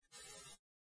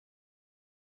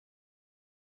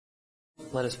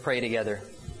Let us pray together.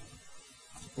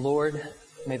 Lord,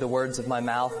 may the words of my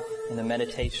mouth and the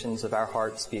meditations of our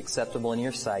hearts be acceptable in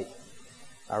your sight,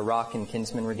 our rock and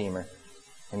kinsman redeemer.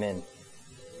 Amen.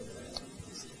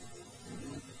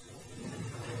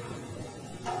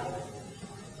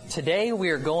 Today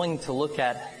we are going to look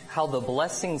at how the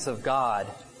blessings of God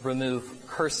remove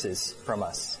curses from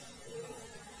us.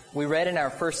 We read in our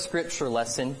first scripture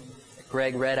lesson,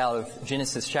 Greg read out of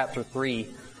Genesis chapter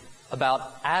 3,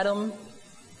 about Adam,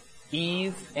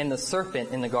 Eve, and the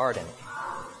serpent in the garden.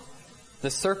 The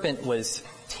serpent was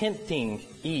tempting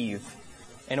Eve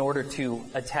in order to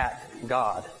attack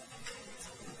God.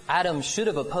 Adam should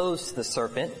have opposed the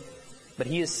serpent, but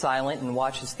he is silent and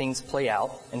watches things play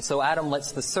out. And so Adam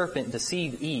lets the serpent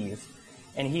deceive Eve,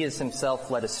 and he is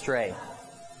himself led astray.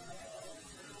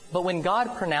 But when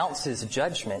God pronounces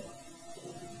judgment,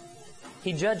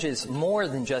 he judges more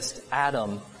than just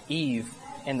Adam, Eve,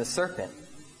 and the serpent.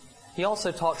 He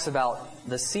also talks about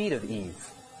the seed of Eve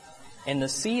and the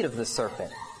seed of the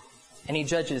serpent. And he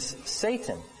judges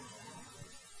Satan.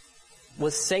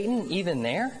 Was Satan even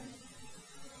there?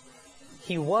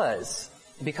 He was,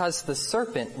 because the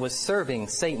serpent was serving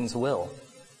Satan's will.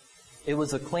 It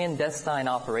was a clandestine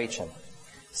operation.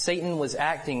 Satan was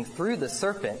acting through the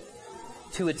serpent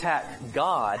to attack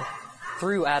God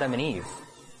through Adam and Eve.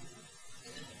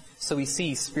 So we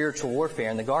see spiritual warfare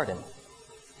in the garden.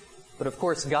 But of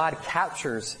course, God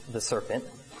captures the serpent.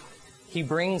 He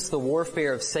brings the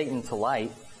warfare of Satan to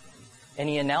light, and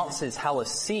he announces how a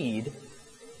seed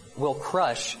will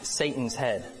crush Satan's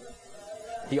head.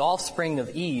 The offspring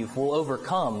of Eve will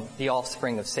overcome the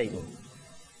offspring of Satan.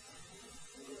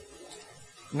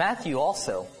 Matthew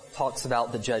also talks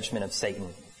about the judgment of Satan,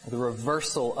 the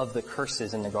reversal of the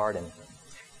curses in the garden,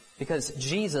 because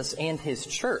Jesus and his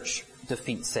church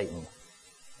defeat Satan.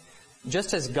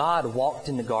 Just as God walked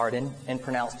in the garden and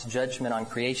pronounced judgment on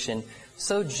creation,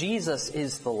 so Jesus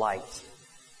is the light.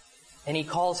 And he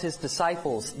calls his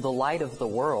disciples the light of the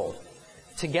world,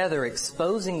 together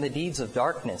exposing the deeds of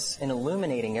darkness and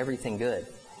illuminating everything good.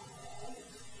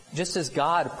 Just as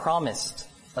God promised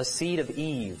a seed of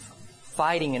Eve,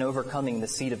 fighting and overcoming the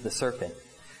seed of the serpent,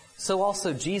 so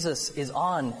also Jesus is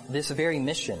on this very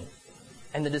mission.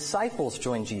 And the disciples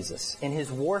join Jesus in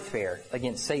his warfare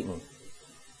against Satan.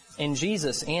 In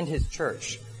Jesus and his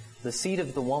church, the seed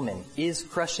of the woman is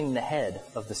crushing the head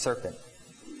of the serpent.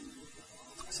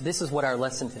 So this is what our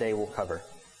lesson today will cover.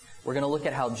 We're going to look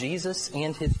at how Jesus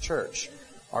and his church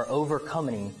are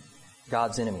overcoming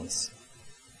God's enemies.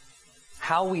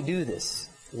 How we do this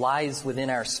lies within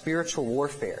our spiritual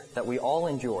warfare that we all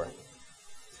endure.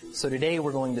 So today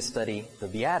we're going to study the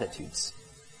Beatitudes.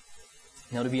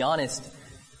 Now, to be honest,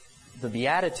 the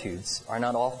Beatitudes are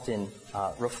not often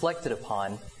reflected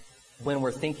upon when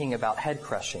we're thinking about head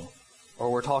crushing,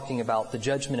 or we're talking about the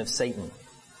judgment of Satan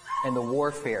and the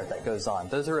warfare that goes on.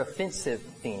 Those are offensive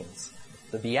themes.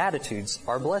 The Beatitudes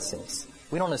are blessings.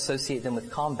 We don't associate them with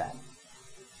combat.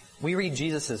 We read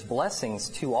Jesus' blessings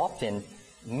too often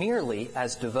merely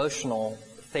as devotional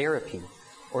therapy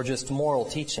or just moral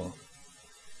teaching,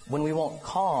 when we want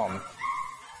calm.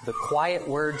 The quiet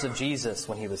words of Jesus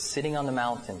when he was sitting on the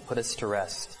mountain put us to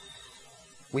rest.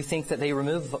 We think that they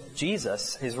remove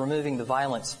Jesus is removing the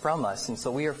violence from us, and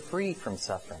so we are free from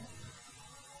suffering.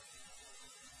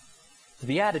 The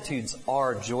Beatitudes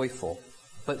are joyful,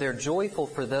 but they're joyful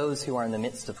for those who are in the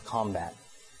midst of combat.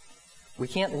 We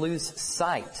can't lose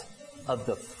sight of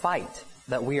the fight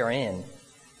that we are in,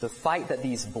 the fight that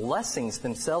these blessings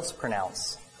themselves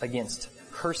pronounce against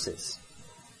curses.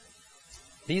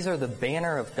 These are the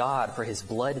banner of God for his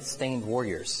blood-stained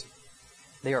warriors.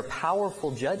 They are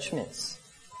powerful judgments.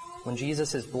 When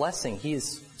Jesus is blessing, he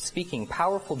is speaking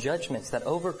powerful judgments that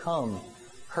overcome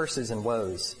curses and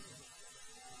woes.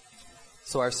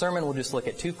 So our sermon will just look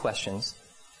at two questions.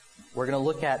 We're going to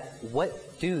look at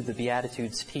what do the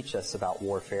Beatitudes teach us about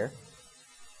warfare?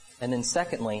 And then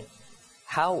secondly,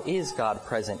 how is God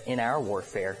present in our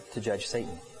warfare to judge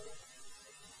Satan?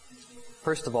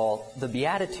 First of all, the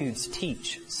Beatitudes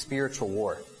teach spiritual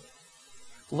war.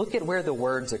 Look at where the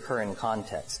words occur in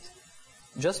context.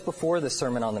 Just before the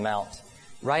Sermon on the Mount,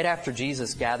 right after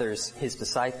Jesus gathers his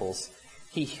disciples,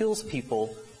 he heals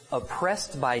people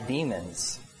oppressed by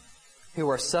demons who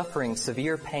are suffering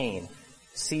severe pain,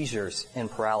 seizures,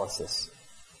 and paralysis.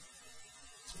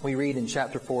 We read in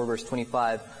chapter 4, verse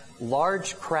 25,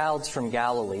 large crowds from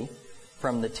Galilee,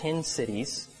 from the 10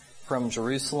 cities, from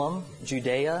Jerusalem,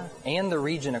 Judea, and the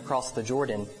region across the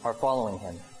Jordan are following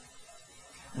him.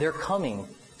 They're coming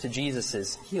to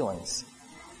Jesus' healings.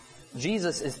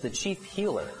 Jesus is the chief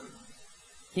healer.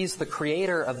 He's the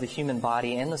creator of the human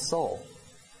body and the soul.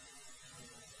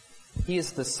 He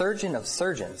is the surgeon of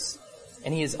surgeons,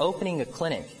 and he is opening a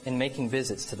clinic and making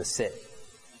visits to the sick.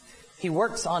 He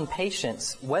works on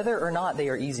patients whether or not they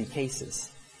are easy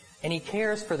cases, and he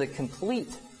cares for the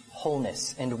complete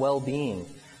wholeness and well-being,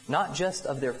 not just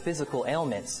of their physical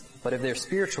ailments, but of their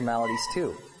spiritual maladies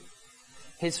too.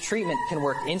 His treatment can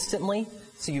work instantly,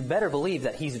 so you better believe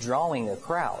that he's drawing a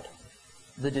crowd.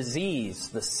 The disease,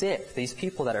 the sick, these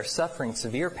people that are suffering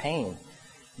severe pain,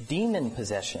 demon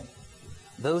possession,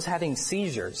 those having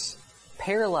seizures,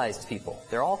 paralyzed people,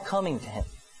 they're all coming to him.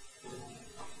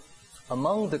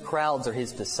 Among the crowds are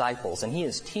his disciples, and he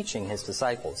is teaching his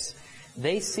disciples.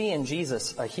 They see in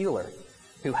Jesus a healer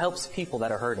who helps people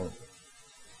that are hurting.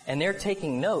 And they're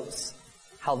taking notes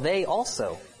how they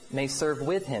also may serve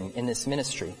with him in this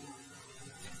ministry.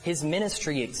 His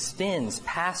ministry extends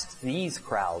past these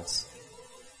crowds.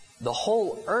 The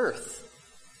whole earth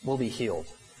will be healed.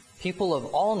 People of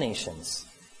all nations,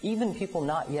 even people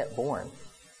not yet born.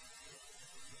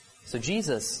 So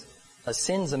Jesus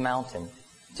ascends a mountain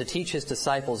to teach his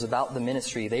disciples about the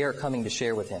ministry they are coming to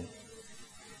share with him.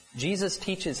 Jesus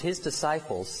teaches his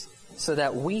disciples so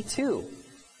that we too,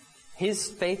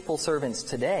 his faithful servants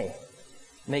today,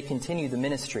 may continue the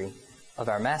ministry of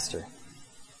our Master.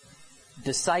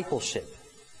 Discipleship,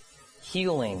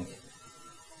 healing,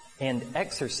 and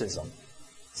exorcism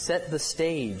set the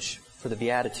stage for the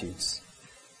Beatitudes.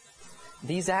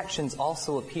 These actions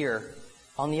also appear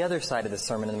on the other side of the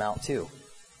Sermon on the Mount too.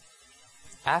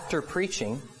 After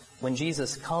preaching, when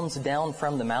Jesus comes down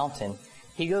from the mountain,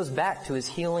 he goes back to his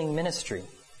healing ministry.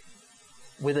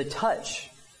 With a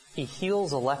touch, he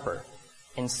heals a leper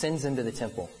and sends him to the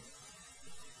temple.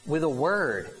 With a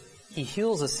word, he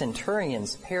heals a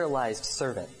centurion's paralyzed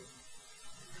servant.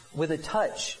 With a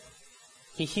touch,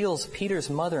 he heals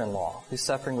Peter's mother-in-law who's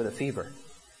suffering with a fever.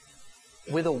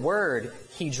 With a word,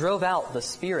 he drove out the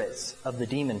spirits of the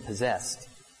demon-possessed.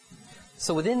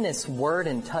 So within this word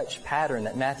and touch pattern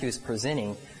that Matthew is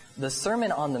presenting, the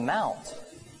Sermon on the Mount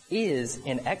is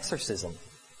an exorcism.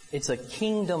 It's a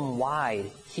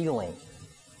kingdom-wide healing.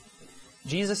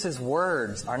 Jesus'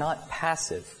 words are not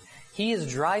passive. He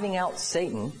is driving out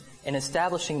Satan and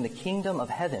establishing the kingdom of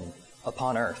heaven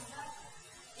upon earth.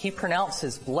 He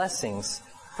pronounces blessings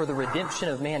for the redemption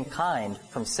of mankind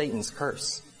from Satan's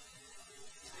curse.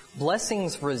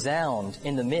 Blessings resound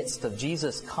in the midst of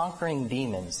Jesus conquering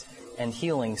demons and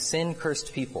healing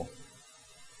sin-cursed people.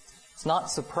 It's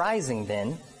not surprising,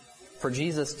 then, for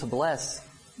Jesus to bless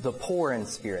the poor in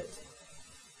spirit,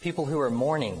 people who are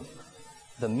mourning,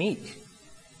 the meek,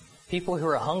 people who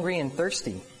are hungry and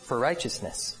thirsty for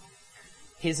righteousness,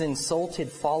 his insulted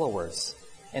followers,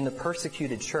 and the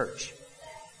persecuted church.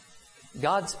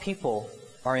 God's people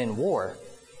are in war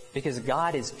because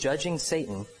God is judging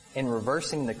Satan and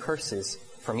reversing the curses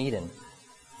from Eden.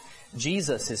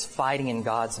 Jesus is fighting in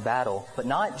God's battle, but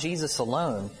not Jesus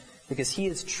alone, because he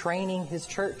is training his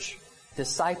church,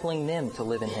 discipling them to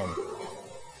live in him.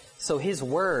 So his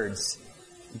words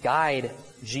guide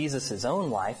Jesus' own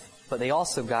life, but they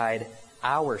also guide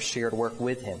our shared work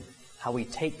with him, how we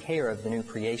take care of the new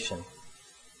creation.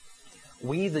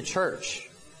 We, the church,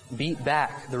 beat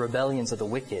back the rebellions of the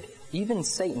wicked, even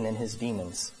Satan and his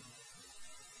demons.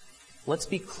 Let's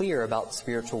be clear about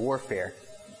spiritual warfare.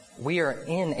 We are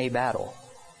in a battle,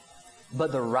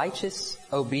 but the righteous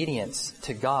obedience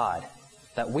to God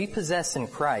that we possess in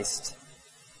Christ,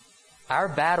 our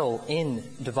battle in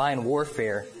divine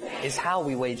warfare is how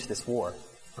we wage this war,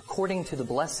 according to the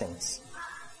blessings.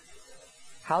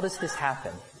 How does this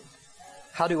happen?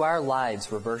 How do our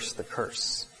lives reverse the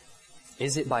curse?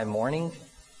 Is it by mourning,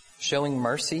 showing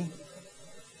mercy,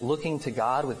 looking to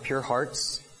God with pure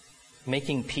hearts,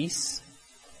 making peace,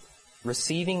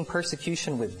 receiving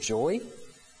persecution with joy,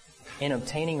 and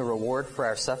obtaining a reward for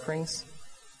our sufferings?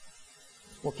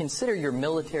 Well, consider your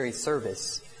military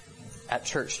service at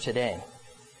church today.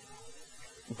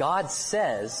 God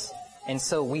says, and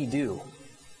so we do.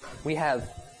 We have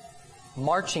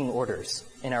marching orders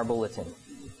in our bulletin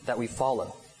that we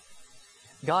follow.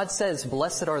 God says,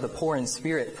 "Blessed are the poor in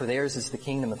spirit, for theirs is the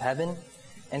kingdom of heaven."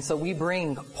 And so we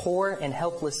bring poor and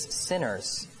helpless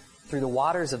sinners through the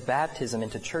waters of baptism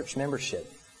into church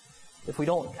membership. If we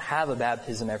don't have a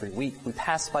baptism every week, we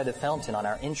pass by the fountain on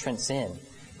our entrance in,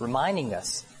 reminding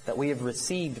us that we have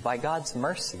received by God's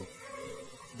mercy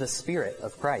the Spirit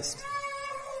of Christ.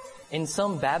 In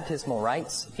some baptismal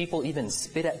rites, people even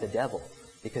spit at the devil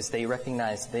because they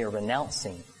recognize they are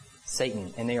renouncing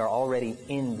Satan and they are already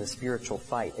in the spiritual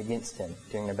fight against him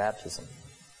during their baptism.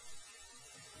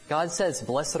 God says,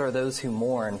 "Blessed are those who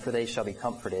mourn, for they shall be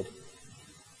comforted."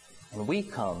 And we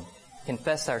come,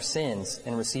 confess our sins,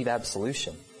 and receive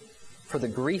absolution for the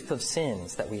grief of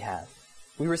sins that we have.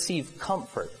 We receive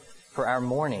comfort for our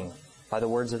mourning by the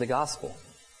words of the gospel.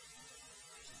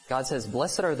 God says,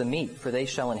 "Blessed are the meek, for they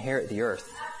shall inherit the earth."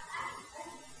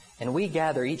 And we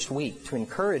gather each week to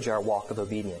encourage our walk of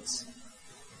obedience.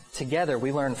 Together,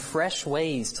 we learn fresh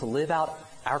ways to live out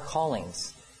our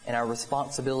callings and our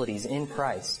responsibilities in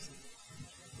Christ.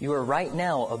 You are right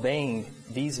now obeying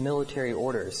these military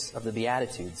orders of the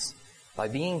Beatitudes by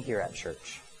being here at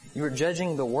church. You are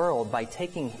judging the world by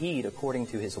taking heed according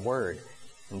to His Word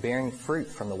and bearing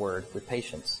fruit from the Word with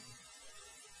patience.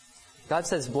 God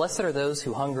says, "Blessed are those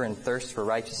who hunger and thirst for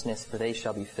righteousness, for they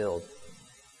shall be filled."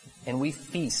 And we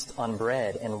feast on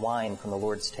bread and wine from the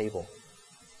Lord's table.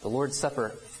 The Lord's Supper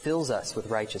fills us with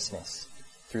righteousness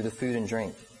through the food and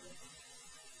drink.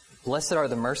 Blessed are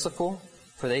the merciful,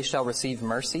 for they shall receive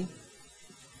mercy.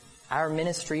 Our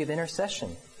ministry of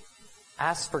intercession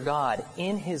asks for God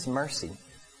in His mercy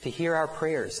to hear our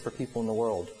prayers for people in the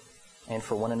world and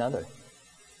for one another.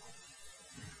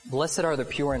 Blessed are the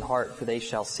pure in heart, for they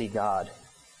shall see God.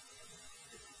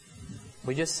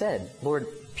 We just said, "Lord,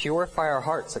 purify our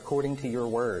hearts according to your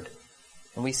word."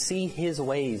 And we see His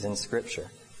ways in Scripture.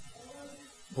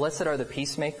 Blessed are the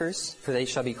peacemakers, for they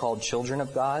shall be called children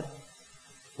of God.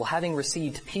 Well, having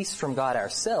received peace from God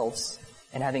ourselves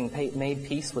and having made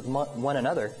peace with one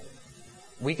another,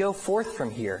 we go forth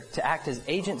from here to act as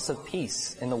agents of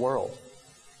peace in the world.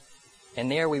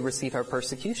 And there we receive our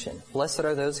persecution. Blessed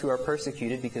are those who are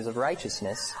persecuted because of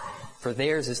righteousness, for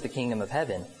theirs is the kingdom of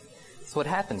heaven. So what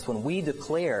happens when we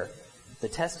declare the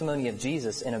testimony of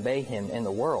Jesus and obey Him in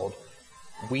the world?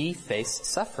 We face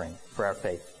suffering for our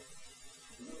faith.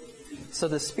 So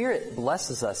the Spirit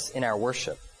blesses us in our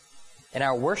worship, and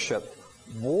our worship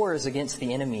wars against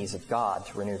the enemies of God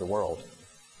to renew the world.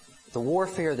 The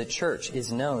warfare of the church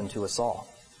is known to us all.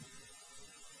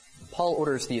 Paul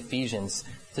orders the Ephesians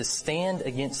to stand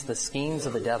against the schemes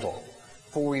of the devil,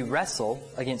 for we wrestle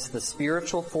against the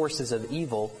spiritual forces of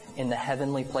evil in the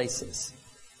heavenly places.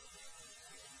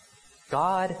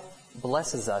 God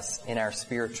blesses us in our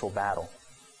spiritual battle.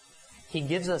 He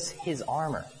gives us His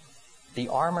armor, the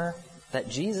armor that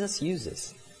Jesus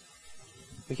uses.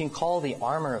 We can call the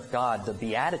armor of God the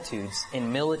Beatitudes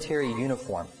in military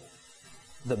uniform,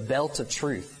 the belt of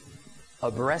truth,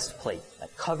 a breastplate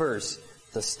that covers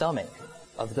the stomach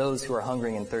of those who are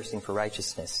hungering and thirsting for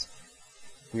righteousness.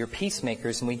 We are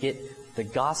peacemakers, and we get the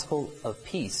gospel of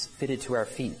peace fitted to our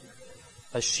feet,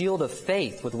 a shield of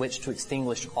faith with which to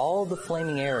extinguish all the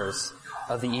flaming arrows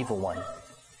of the evil one.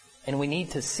 And we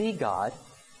need to see God,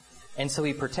 and so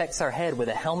He protects our head with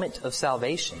a helmet of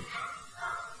salvation.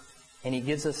 And He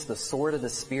gives us the sword of the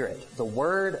Spirit, the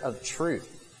word of truth.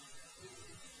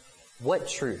 What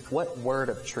truth? What word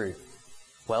of truth?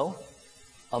 Well,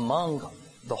 among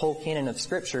the whole canon of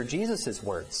Scripture, Jesus'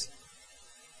 words,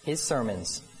 His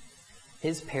sermons,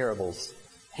 His parables,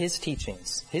 His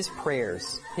teachings, His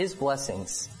prayers, His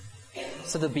blessings.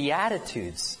 So the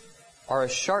Beatitudes are a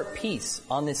sharp piece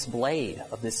on this blade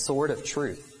of this sword of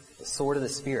truth, the sword of the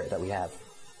Spirit that we have.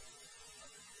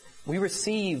 We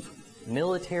receive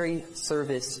military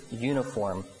service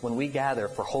uniform when we gather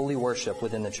for holy worship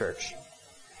within the church,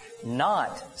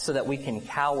 not so that we can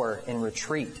cower and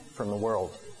retreat from the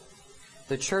world.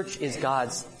 The church is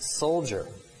God's soldier.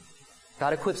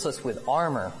 God equips us with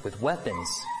armor, with weapons,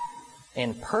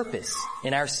 and purpose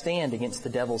in our stand against the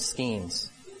devil's schemes.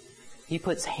 He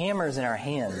puts hammers in our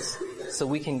hands so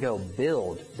we can go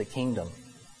build the kingdom.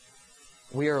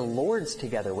 We are lords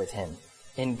together with Him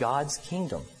in God's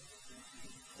kingdom.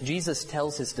 Jesus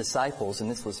tells His disciples, and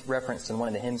this was referenced in one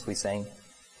of the hymns we sang,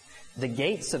 "The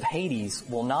gates of Hades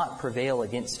will not prevail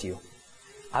against you.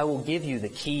 I will give you the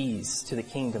keys to the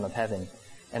kingdom of heaven.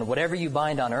 And whatever you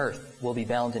bind on earth will be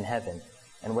bound in heaven.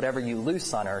 And whatever you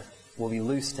loose on earth will be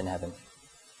loosed in heaven."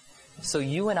 So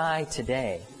you and I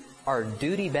today are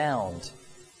duty-bound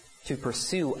to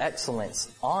pursue excellence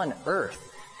on earth,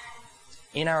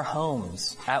 in our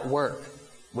homes, at work,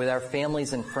 with our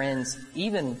families and friends,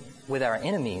 even with our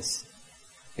enemies,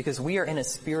 because we are in a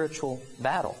spiritual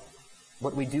battle.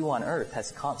 What we do on earth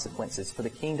has consequences for the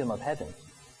kingdom of heaven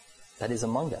that is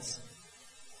among us.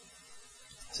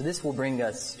 So this will bring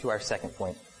us to our second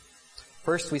point.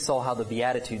 First, we saw how the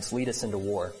Beatitudes lead us into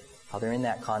war, how they're in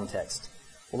that context.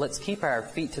 Well, let's keep our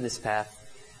feet to this path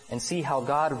and see how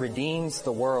God redeems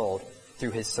the world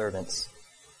through His servants.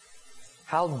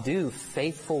 How do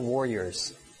faithful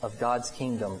warriors of God's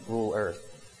kingdom rule earth?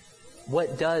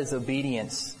 What does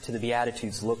obedience to the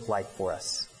Beatitudes look like for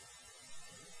us?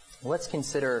 Let's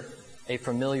consider a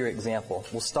familiar example.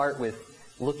 We'll start with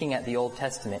looking at the Old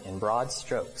Testament in broad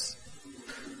strokes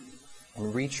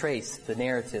and retrace the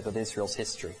narrative of Israel's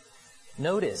history.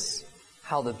 Notice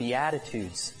how the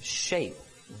Beatitudes shape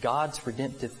God's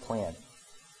redemptive plan.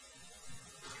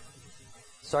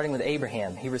 Starting with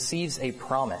Abraham, he receives a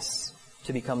promise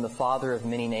to become the father of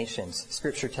many nations.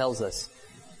 Scripture tells us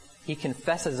he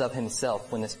confesses of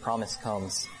himself when this promise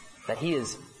comes that he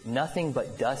is nothing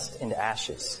but dust and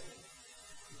ashes.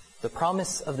 The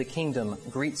promise of the kingdom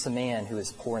greets a man who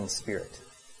is poor in spirit.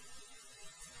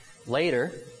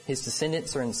 Later, his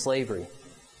descendants are in slavery,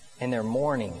 and they're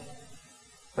mourning.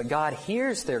 But God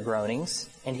hears their groanings,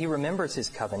 and he remembers his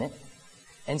covenant,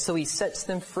 and so he sets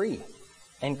them free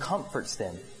and comforts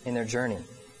them in their journey.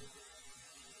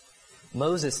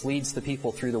 Moses leads the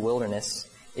people through the wilderness.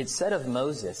 It's said of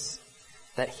Moses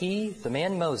that he, the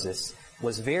man Moses,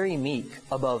 was very meek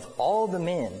above all the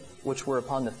men which were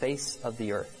upon the face of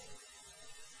the earth.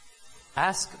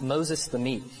 Ask Moses the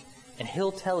meek, and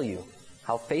he'll tell you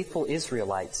how faithful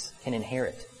Israelites can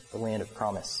inherit the land of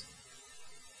promise.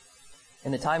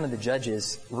 In the time of the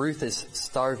judges, Ruth is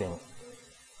starving,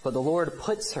 but the Lord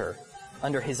puts her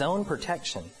under his own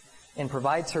protection and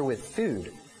provides her with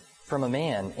food from a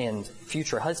man and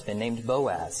future husband named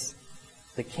Boaz.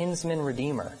 The kinsman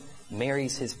redeemer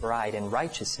marries his bride in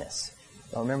righteousness.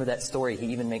 Now remember that story.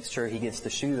 He even makes sure he gives the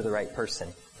shoe to the right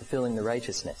person, fulfilling the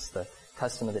righteousness, the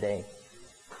custom of the day.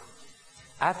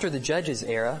 After the judges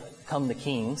era come the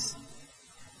kings.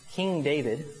 King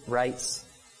David writes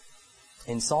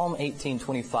in Psalm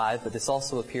 18:25, but this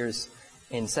also appears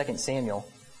in 2 Samuel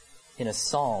in a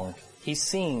song. He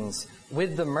sings,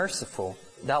 "With the merciful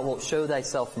thou wilt show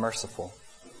thyself merciful,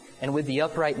 and with the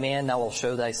upright man thou wilt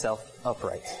show thyself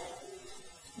upright."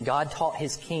 God taught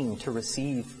his king to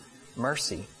receive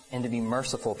mercy and to be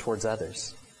merciful towards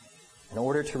others. In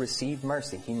order to receive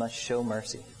mercy, he must show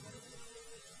mercy.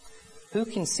 Who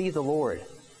can see the Lord?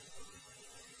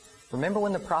 Remember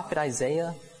when the prophet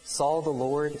Isaiah saw the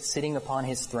Lord sitting upon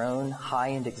his throne, high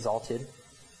and exalted?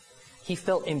 He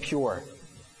felt impure,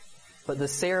 but the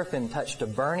seraphim touched a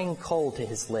burning coal to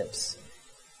his lips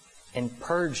and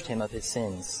purged him of his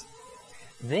sins.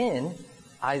 Then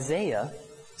Isaiah,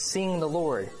 seeing the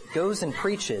Lord, goes and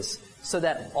preaches so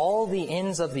that all the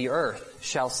ends of the earth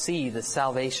shall see the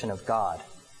salvation of God.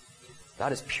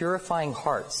 God is purifying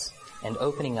hearts and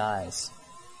opening eyes.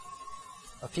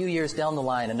 A few years down the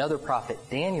line, another prophet,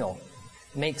 Daniel,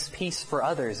 makes peace for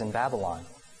others in Babylon.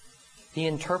 He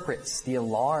interprets the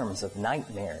alarms of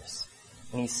nightmares,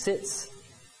 and he sits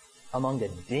among a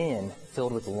den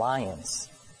filled with lions.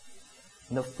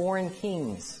 And the foreign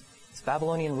kings, its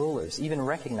Babylonian rulers, even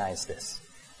recognize this,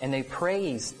 and they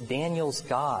praise Daniel's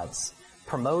gods,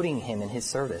 promoting him in his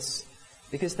service,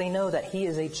 because they know that he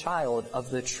is a child of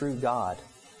the true God.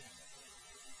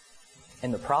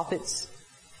 And the prophets,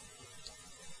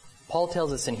 Paul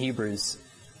tells us in Hebrews,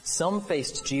 some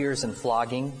faced jeers and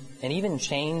flogging, and even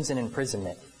chains and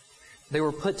imprisonment. They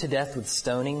were put to death with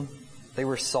stoning. They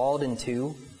were sawed in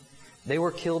two. They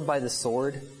were killed by the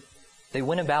sword. They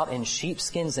went about in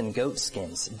sheepskins and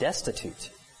goatskins, destitute,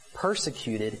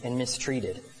 persecuted, and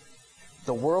mistreated.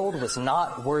 The world was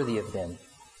not worthy of them.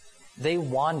 They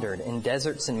wandered in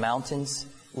deserts and mountains,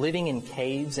 living in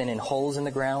caves and in holes in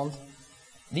the ground.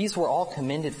 These were all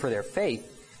commended for their faith,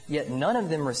 yet none of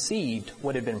them received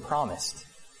what had been promised,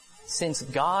 since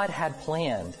God had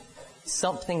planned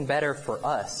something better for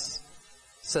us,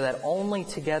 so that only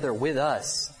together with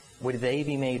us would they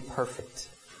be made perfect.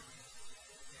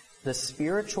 The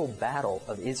spiritual battle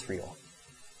of Israel,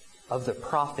 of the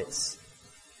prophets,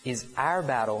 is our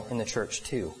battle in the church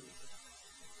too.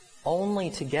 Only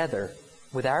together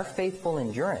with our faithful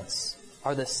endurance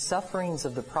are the sufferings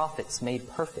of the prophets made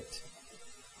perfect.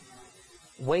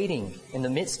 Waiting in the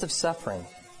midst of suffering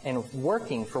and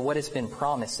working for what has been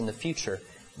promised in the future,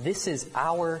 this is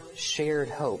our shared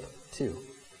hope too.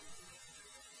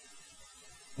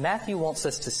 Matthew wants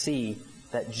us to see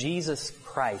that Jesus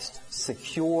Christ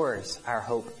secures our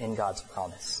hope in God's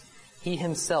promise. He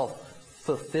himself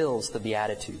fulfills the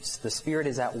Beatitudes. The Spirit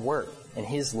is at work in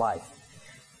his life.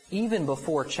 Even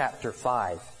before chapter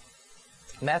 5,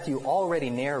 Matthew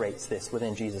already narrates this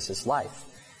within Jesus' life.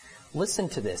 Listen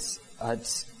to this.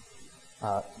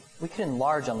 We could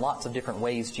enlarge on lots of different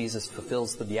ways Jesus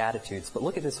fulfills the Beatitudes, but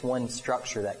look at this one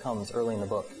structure that comes early in the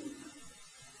book.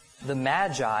 The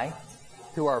Magi,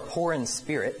 who are poor in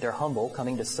spirit, they're humble,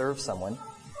 coming to serve someone,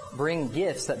 bring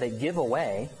gifts that they give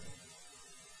away,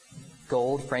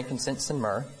 gold, frankincense, and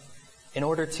myrrh, in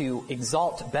order to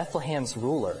exalt Bethlehem's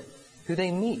ruler, who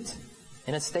they meet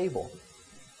in a stable,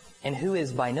 and who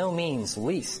is by no means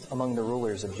least among the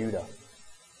rulers of Judah.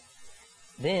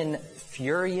 Then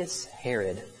furious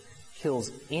Herod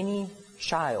kills any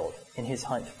child in his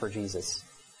hunt for Jesus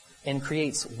and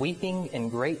creates weeping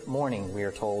and great mourning, we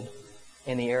are told,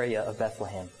 in the area of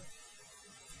Bethlehem.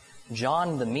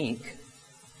 John the meek,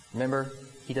 remember,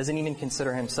 he doesn't even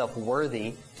consider himself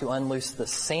worthy to unloose the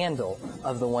sandal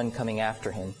of the one coming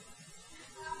after him.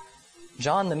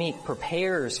 John the meek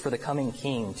prepares for the coming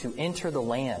king to enter the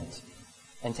land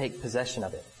and take possession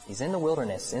of it. He's in the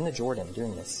wilderness, in the Jordan,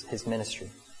 doing this, his ministry.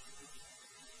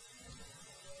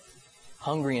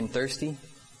 Hungry and thirsty,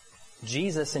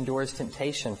 Jesus endures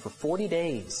temptation for 40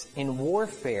 days in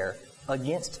warfare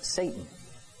against Satan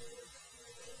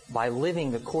by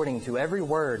living according to every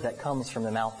word that comes from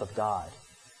the mouth of God.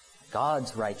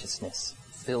 God's righteousness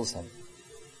fills him.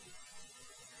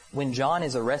 When John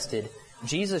is arrested,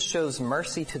 Jesus shows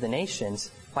mercy to the nations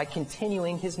by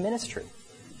continuing his ministry.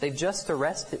 They've just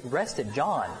arrested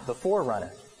John, the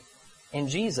forerunner. And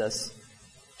Jesus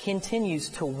continues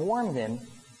to warn them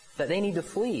that they need to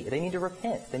flee. They need to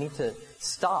repent. They need to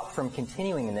stop from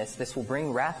continuing in this. This will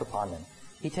bring wrath upon them.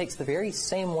 He takes the very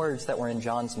same words that were in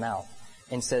John's mouth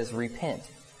and says, "Repent,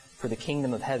 for the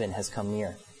kingdom of heaven has come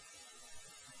near."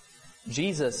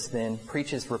 Jesus then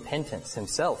preaches repentance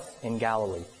himself in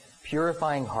Galilee,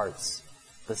 purifying hearts,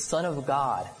 the Son of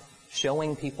God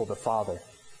showing people the Father.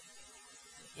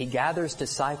 He gathers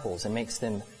disciples and makes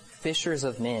them fishers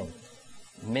of men,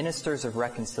 ministers of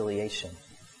reconciliation,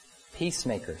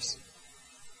 peacemakers.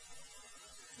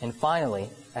 And finally,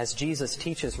 as Jesus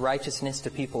teaches righteousness to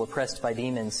people oppressed by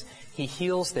demons, he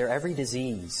heals their every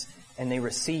disease, and they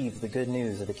receive the good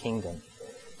news of the kingdom.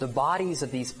 The bodies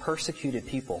of these persecuted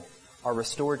people are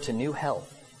restored to new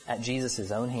health at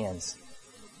Jesus' own hands.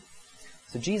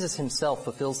 So Jesus himself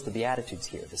fulfills the Beatitudes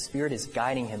here. The Spirit is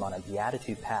guiding him on a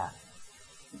Beatitude path.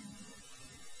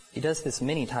 He does this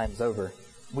many times over.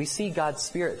 We see God's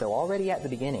Spirit, though, already at the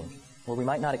beginning, where we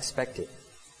might not expect it,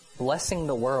 blessing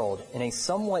the world in a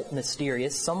somewhat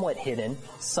mysterious, somewhat hidden,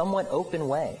 somewhat open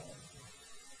way.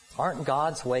 Aren't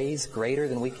God's ways greater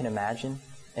than we can imagine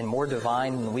and more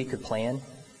divine than we could plan?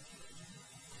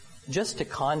 Just to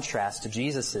contrast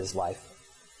Jesus' life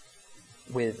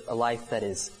with a life that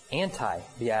is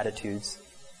anti-Beatitudes,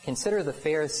 consider the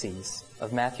Pharisees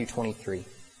of Matthew 23.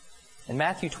 In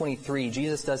Matthew 23,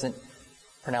 Jesus doesn't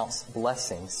pronounce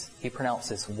blessings. He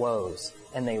pronounces woes,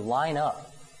 and they line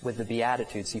up with the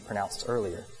Beatitudes he pronounced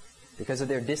earlier. Because of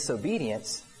their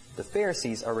disobedience, the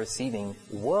Pharisees are receiving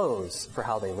woes for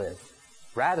how they live,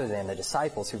 rather than the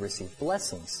disciples who receive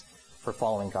blessings for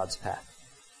following God's path.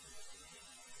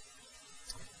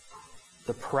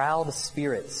 The proud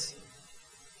spirits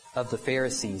of the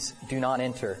Pharisees do not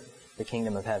enter the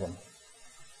kingdom of heaven.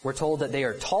 We're told that they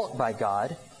are taught by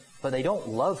God, but they don't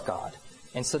love God,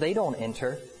 and so they don't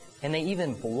enter, and they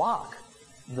even block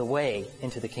the way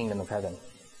into the kingdom of heaven.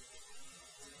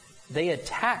 They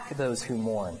attack those who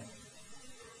mourn.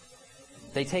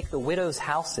 They take the widows'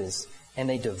 houses and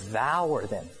they devour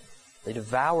them. They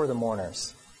devour the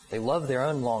mourners. They love their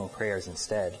own long prayers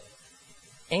instead.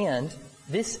 And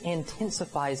this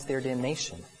intensifies their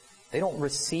damnation. They don't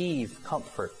receive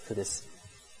comfort for this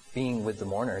being with the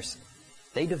mourners.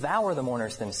 They devour the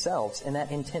mourners themselves, and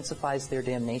that intensifies their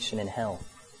damnation in hell.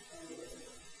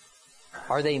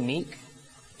 Are they meek?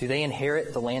 Do they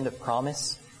inherit the land of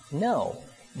promise? No.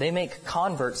 They make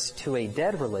converts to a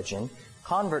dead religion,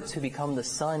 converts who become the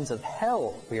sons of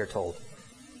hell, we are told.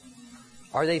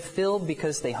 Are they filled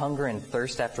because they hunger and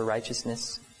thirst after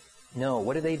righteousness? No.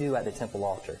 What do they do at the temple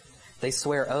altar? They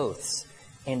swear oaths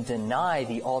and deny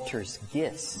the altar's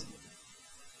gifts,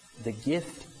 the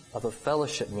gift of a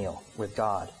fellowship meal with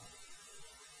God.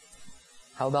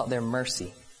 How about their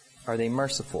mercy? Are they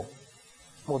merciful?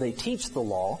 Well, they teach the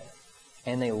law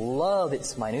and they love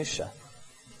its minutia,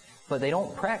 but they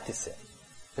don't practice it.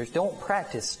 They don't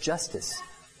practice justice,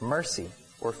 mercy,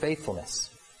 or faithfulness.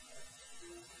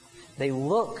 They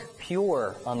look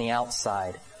pure on the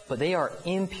outside, but they are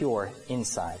impure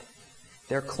inside.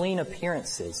 Their clean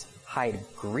appearances hide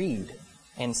greed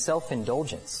and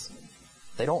self-indulgence.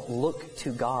 They don't look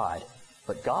to God,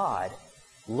 but God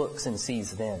looks and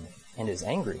sees them and is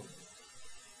angry.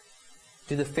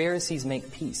 Do the Pharisees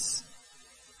make peace?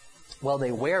 Well,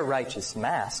 they wear righteous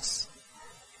masks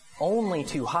only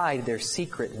to hide their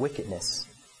secret wickedness.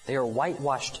 They are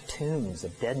whitewashed tombs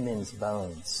of dead men's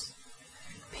bones.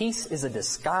 Peace is a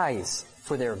disguise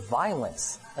for their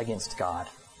violence against God.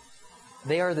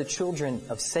 They are the children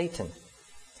of Satan.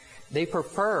 They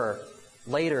prefer,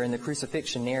 later in the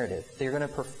crucifixion narrative, they're going to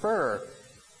prefer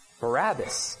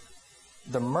Barabbas,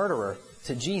 the murderer,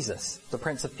 to Jesus, the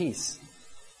Prince of Peace.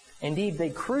 Indeed, they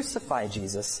crucify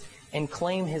Jesus and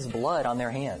claim his blood on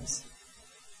their hands.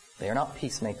 They are not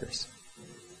peacemakers.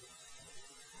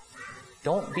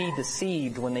 Don't be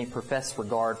deceived when they profess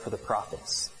regard for the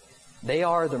prophets. They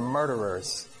are the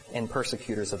murderers and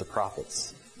persecutors of the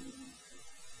prophets.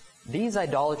 These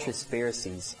idolatrous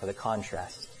Pharisees are the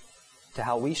contrast to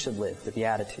how we should live, the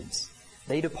Beatitudes.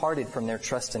 They departed from their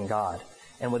trust in God,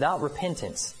 and without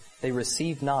repentance, they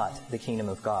received not the kingdom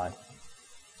of God.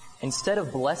 Instead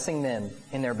of blessing them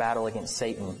in their battle against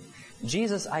Satan,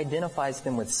 Jesus identifies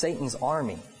them with Satan's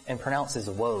army and pronounces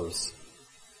woes.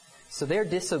 So their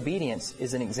disobedience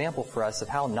is an example for us of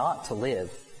how not to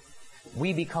live.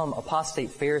 We become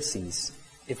apostate Pharisees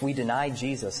if we deny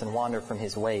Jesus and wander from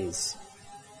his ways.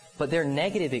 But their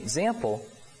negative example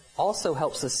also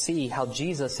helps us see how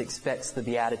Jesus expects the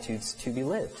Beatitudes to be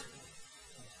lived.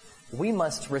 We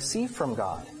must receive from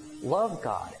God, love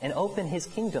God, and open his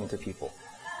kingdom to people.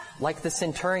 Like the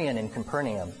centurion in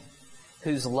Capernaum,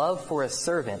 whose love for a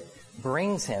servant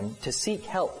brings him to seek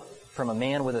help from a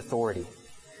man with authority.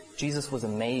 Jesus was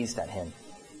amazed at him.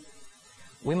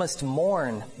 We must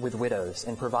mourn with widows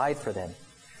and provide for them,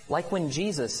 like when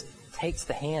Jesus takes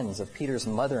the hands of Peter's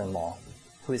mother-in-law,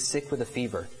 who is sick with a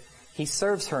fever. He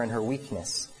serves her in her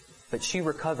weakness, but she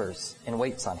recovers and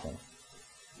waits on him.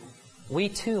 We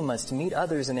too must meet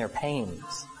others in their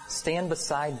pains, stand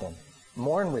beside them,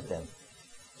 mourn with them,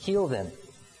 heal them,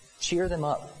 cheer them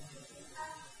up.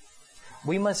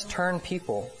 We must turn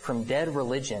people from dead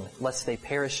religion lest they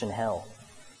perish in hell.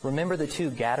 Remember the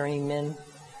 2 Gadarene men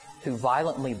who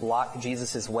violently blocked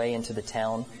Jesus' way into the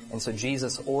town, and so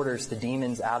Jesus orders the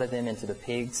demons out of them into the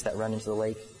pigs that run into the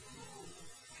lake?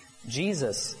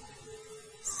 Jesus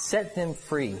set them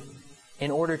free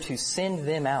in order to send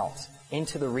them out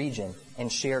into the region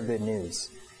and share good news.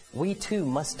 We too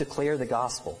must declare the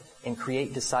gospel and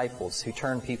create disciples who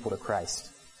turn people to Christ.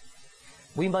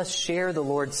 We must share the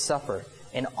Lord's Supper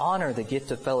and honor the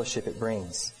gift of fellowship it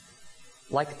brings.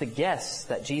 Like the guests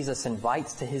that Jesus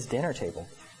invites to his dinner table,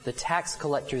 the tax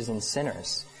collectors and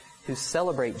sinners who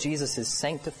celebrate Jesus'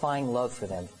 sanctifying love for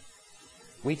them,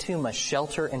 we too must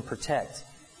shelter and protect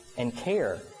and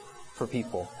care for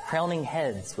people, crowning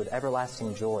heads with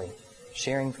everlasting joy,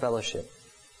 sharing fellowship.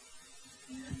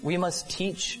 We must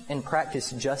teach and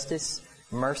practice justice,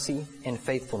 mercy, and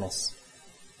faithfulness,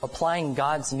 applying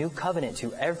God's new covenant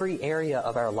to every area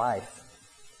of our life.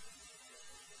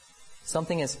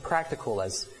 Something as practical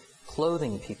as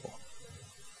clothing people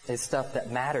is stuff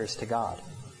that matters to God.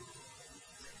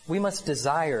 We must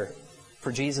desire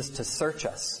for Jesus to search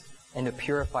us and to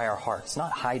purify our hearts,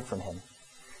 not hide from him,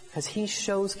 because he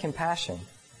shows compassion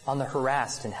on the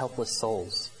harassed and helpless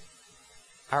souls.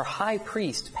 Our high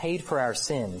priest paid for our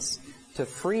sins to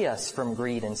free us from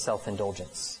greed and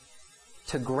self-indulgence,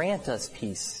 to grant us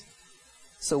peace,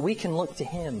 so we can look to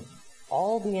him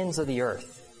all the ends of the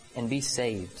earth and be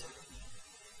saved.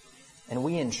 And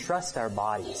we entrust our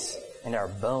bodies and our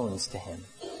bones to him,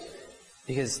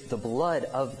 because the blood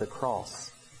of the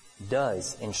cross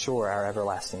does ensure our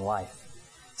everlasting life.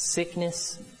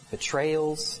 Sickness,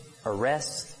 betrayals,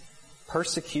 arrests,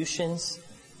 persecutions,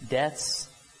 deaths,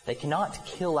 they cannot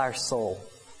kill our soul.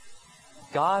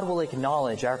 God will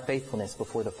acknowledge our faithfulness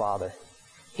before the Father.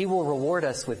 He will reward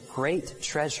us with great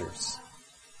treasures,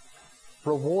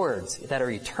 rewards that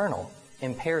are eternal,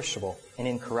 imperishable, and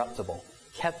incorruptible,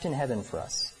 kept in heaven for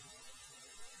us.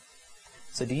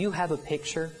 So do you have a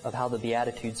picture of how the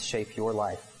Beatitudes shape your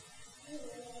life?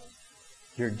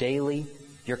 Your daily,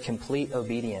 your complete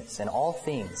obedience in all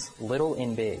things, little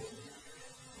and big.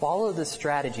 Follow the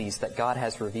strategies that God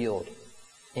has revealed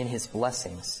in his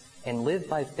blessings and live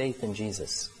by faith in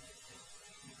Jesus.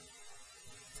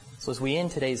 So as we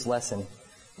end today's lesson,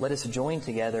 let us join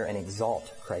together and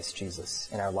exalt Christ Jesus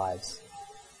in our lives.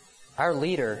 Our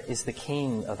leader is the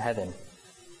King of heaven.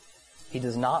 He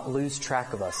does not lose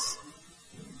track of us.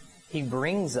 He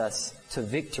brings us to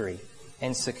victory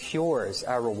and secures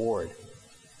our reward.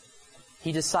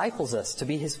 He disciples us to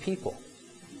be his people.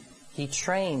 He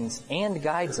trains and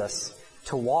guides us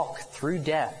to walk through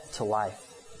death to life.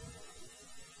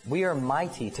 We are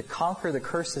mighty to conquer the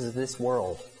curses of this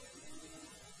world.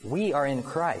 We are in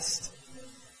Christ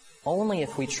only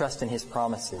if we trust in his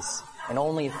promises and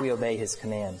only if we obey his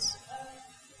commands.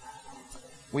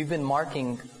 We've been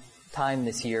marking time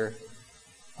this year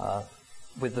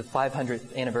with the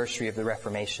 500th anniversary of the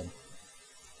Reformation.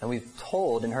 And we've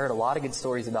told and heard a lot of good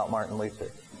stories about Martin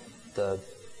Luther. The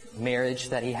marriage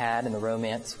that he had and the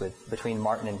romance between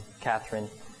Martin and Catherine.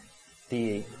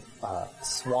 The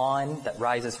swan that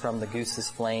rises from the goose's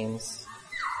flames.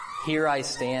 Here I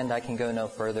stand, I can go no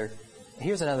further.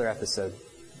 Here's another episode.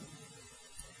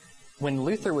 When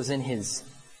Luther was in his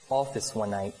office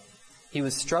one night, he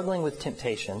was struggling with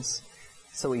temptations,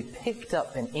 so he picked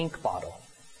up an ink bottle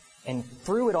and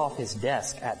threw it off his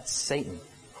desk at Satan.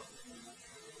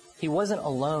 He wasn't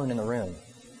alone in the room.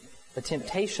 The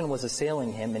temptation was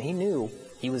assailing him, and he knew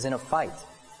he was in a fight.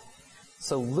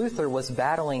 So Luther was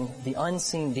battling the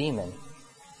unseen demon.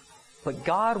 But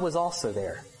God was also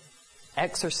there,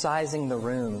 exercising the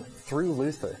room through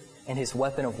Luther and his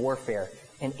weapon of warfare,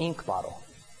 an ink bottle.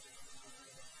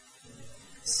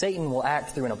 Satan will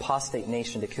act through an apostate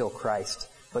nation to kill Christ,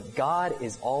 but God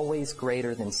is always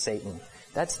greater than Satan.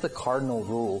 That's the cardinal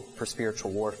rule for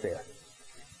spiritual warfare.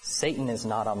 Satan is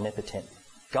not omnipotent.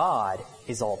 God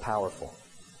is all-powerful.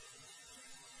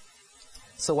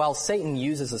 So while Satan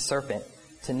uses a serpent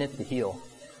to nip the heel,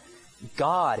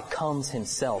 God comes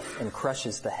himself and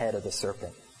crushes the head of the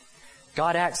serpent.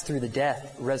 God acts through the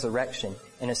death, resurrection,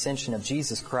 and ascension of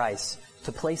Jesus Christ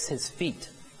to place his feet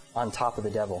on top of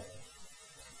the devil.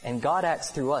 And God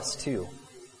acts through us too,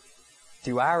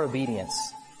 through our obedience.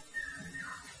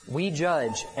 We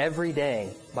judge every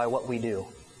day by what we do.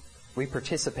 We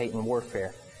participate in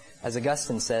warfare. As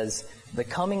Augustine says, the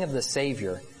coming of the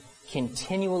Savior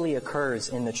continually occurs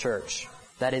in the church,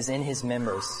 that is, in his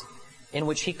members, in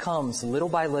which he comes little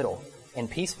by little and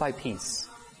piece by piece,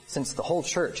 since the whole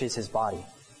church is his body.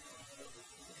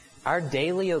 Our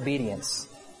daily obedience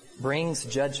brings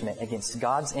judgment against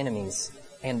God's enemies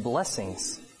and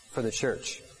blessings for the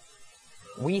church.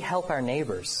 We help our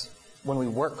neighbors when we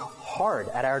work hard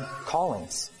at our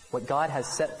callings, what God has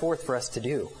set forth for us to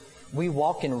do. We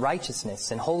walk in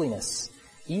righteousness and holiness,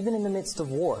 even in the midst of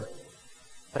war.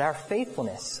 But our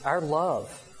faithfulness, our love,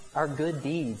 our good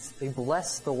deeds, they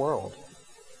bless the world.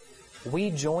 We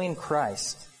join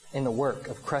Christ in the work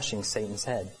of crushing Satan's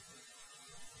head.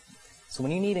 So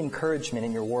when you need encouragement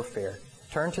in your warfare,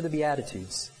 turn to the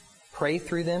Beatitudes, pray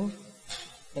through them,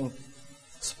 and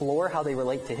explore how they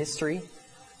relate to history.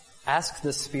 Ask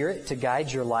the Spirit to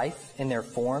guide your life in their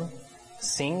form.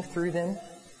 Sing through them.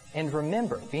 And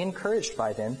remember, be encouraged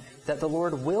by them, that the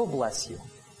Lord will bless you,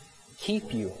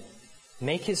 keep you,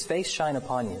 make his face shine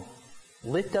upon you,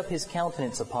 lift up his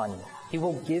countenance upon you. He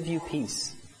will give you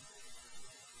peace.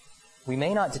 We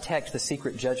may not detect the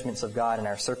secret judgments of God in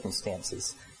our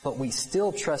circumstances, but we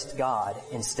still trust God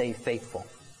and stay faithful.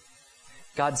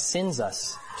 God sends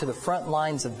us to the front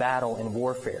lines of battle and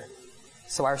warfare,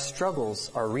 so our struggles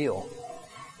are real.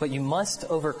 But you must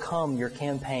overcome your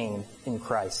campaign in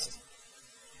Christ.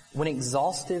 When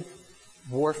exhaustive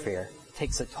warfare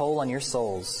takes a toll on your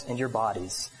souls and your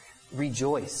bodies,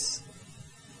 rejoice.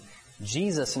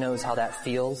 Jesus knows how that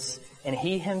feels, and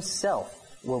he himself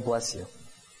will bless you.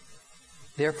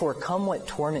 Therefore, come what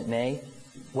torment may,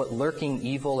 what lurking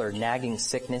evil or nagging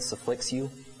sickness afflicts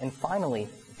you, and finally,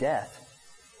 death.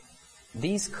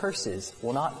 These curses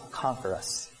will not conquer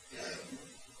us.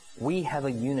 We have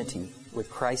a unity with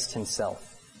Christ himself.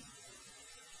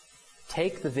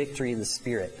 Take the victory of the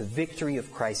Spirit, the victory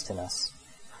of Christ in us.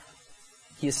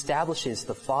 He establishes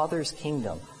the Father's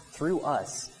kingdom through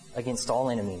us against all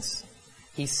enemies.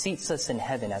 He seats us in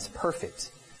heaven as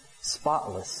perfect,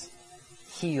 spotless,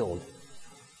 healed,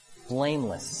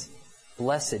 blameless,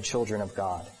 blessed children of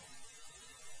God.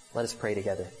 Let us pray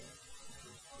together.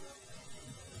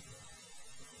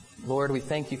 Lord, we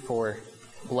thank you for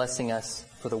blessing us,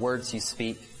 for the words you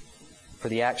speak, for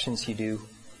the actions you do.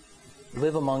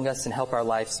 Live among us and help our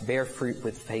lives bear fruit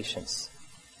with patience,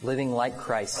 living like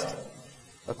Christ.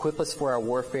 Equip us for our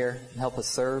warfare and help us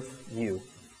serve you.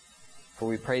 For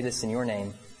we pray this in your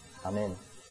name. Amen.